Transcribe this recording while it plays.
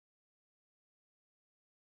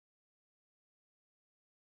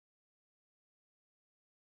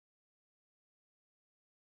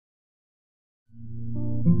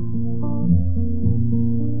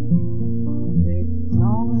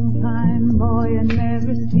Boy, I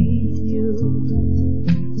never see you.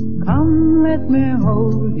 Come, let me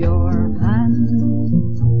hold your hand.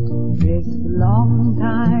 It's a long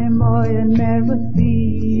time, boy, I never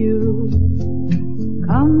see you.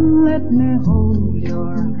 Come, let me hold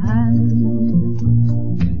your hand.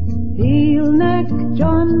 Heel neck,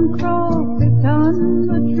 John Crow, sit on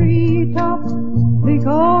the treetop, pick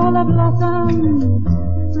all the blossoms.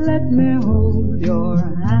 Let me hold your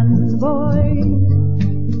hand, boy.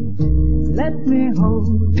 Let me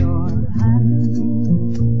hold your hand.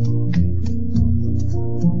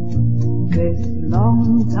 This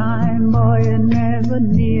long time, boy, I never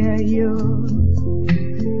near you.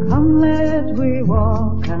 Come, let we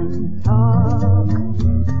walk and talk.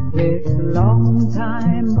 This long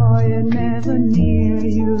time, boy, I never near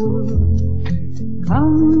you.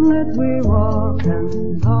 Come, let we walk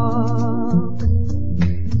and talk.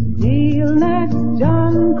 Heel neck,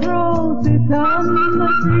 John Crow, sit on the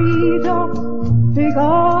treetop, pick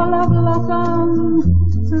all the blossoms.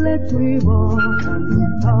 Let we walk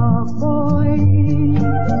and talk, boy.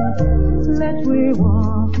 Let we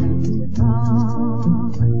walk and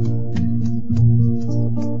talk.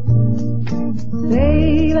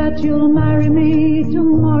 Say that you'll marry me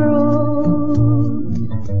tomorrow.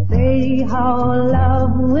 Say how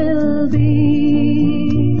love will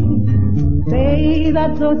be. Say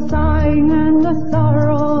that the sighing and the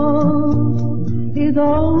sorrow is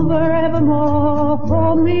over evermore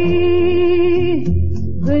for me.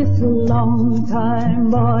 This long time,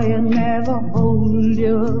 boy, I never hold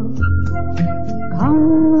you.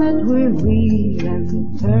 Come, let we wheel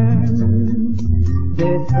and turn.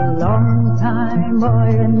 This long time, boy,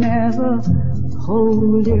 I never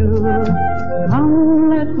hold you. Come,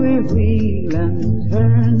 let we wheel and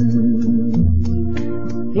turn.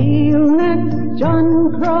 Heel neck,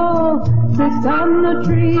 John Crow, sits on the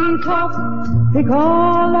treetop, pick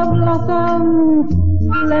all the blossoms.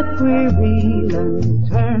 Let we wheel and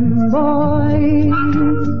turn, boy.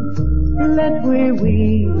 Let we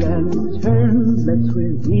wheel and turn. Let we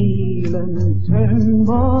wheel and turn,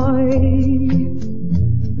 boy.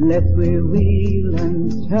 Let we wheel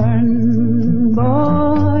and turn,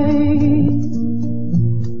 boy.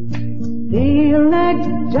 Heel neck,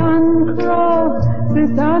 John Crow,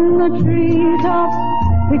 sits on the treetop,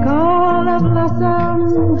 pick all the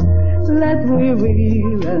blossoms. Let we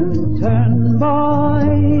wheel and turn,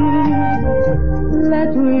 boy.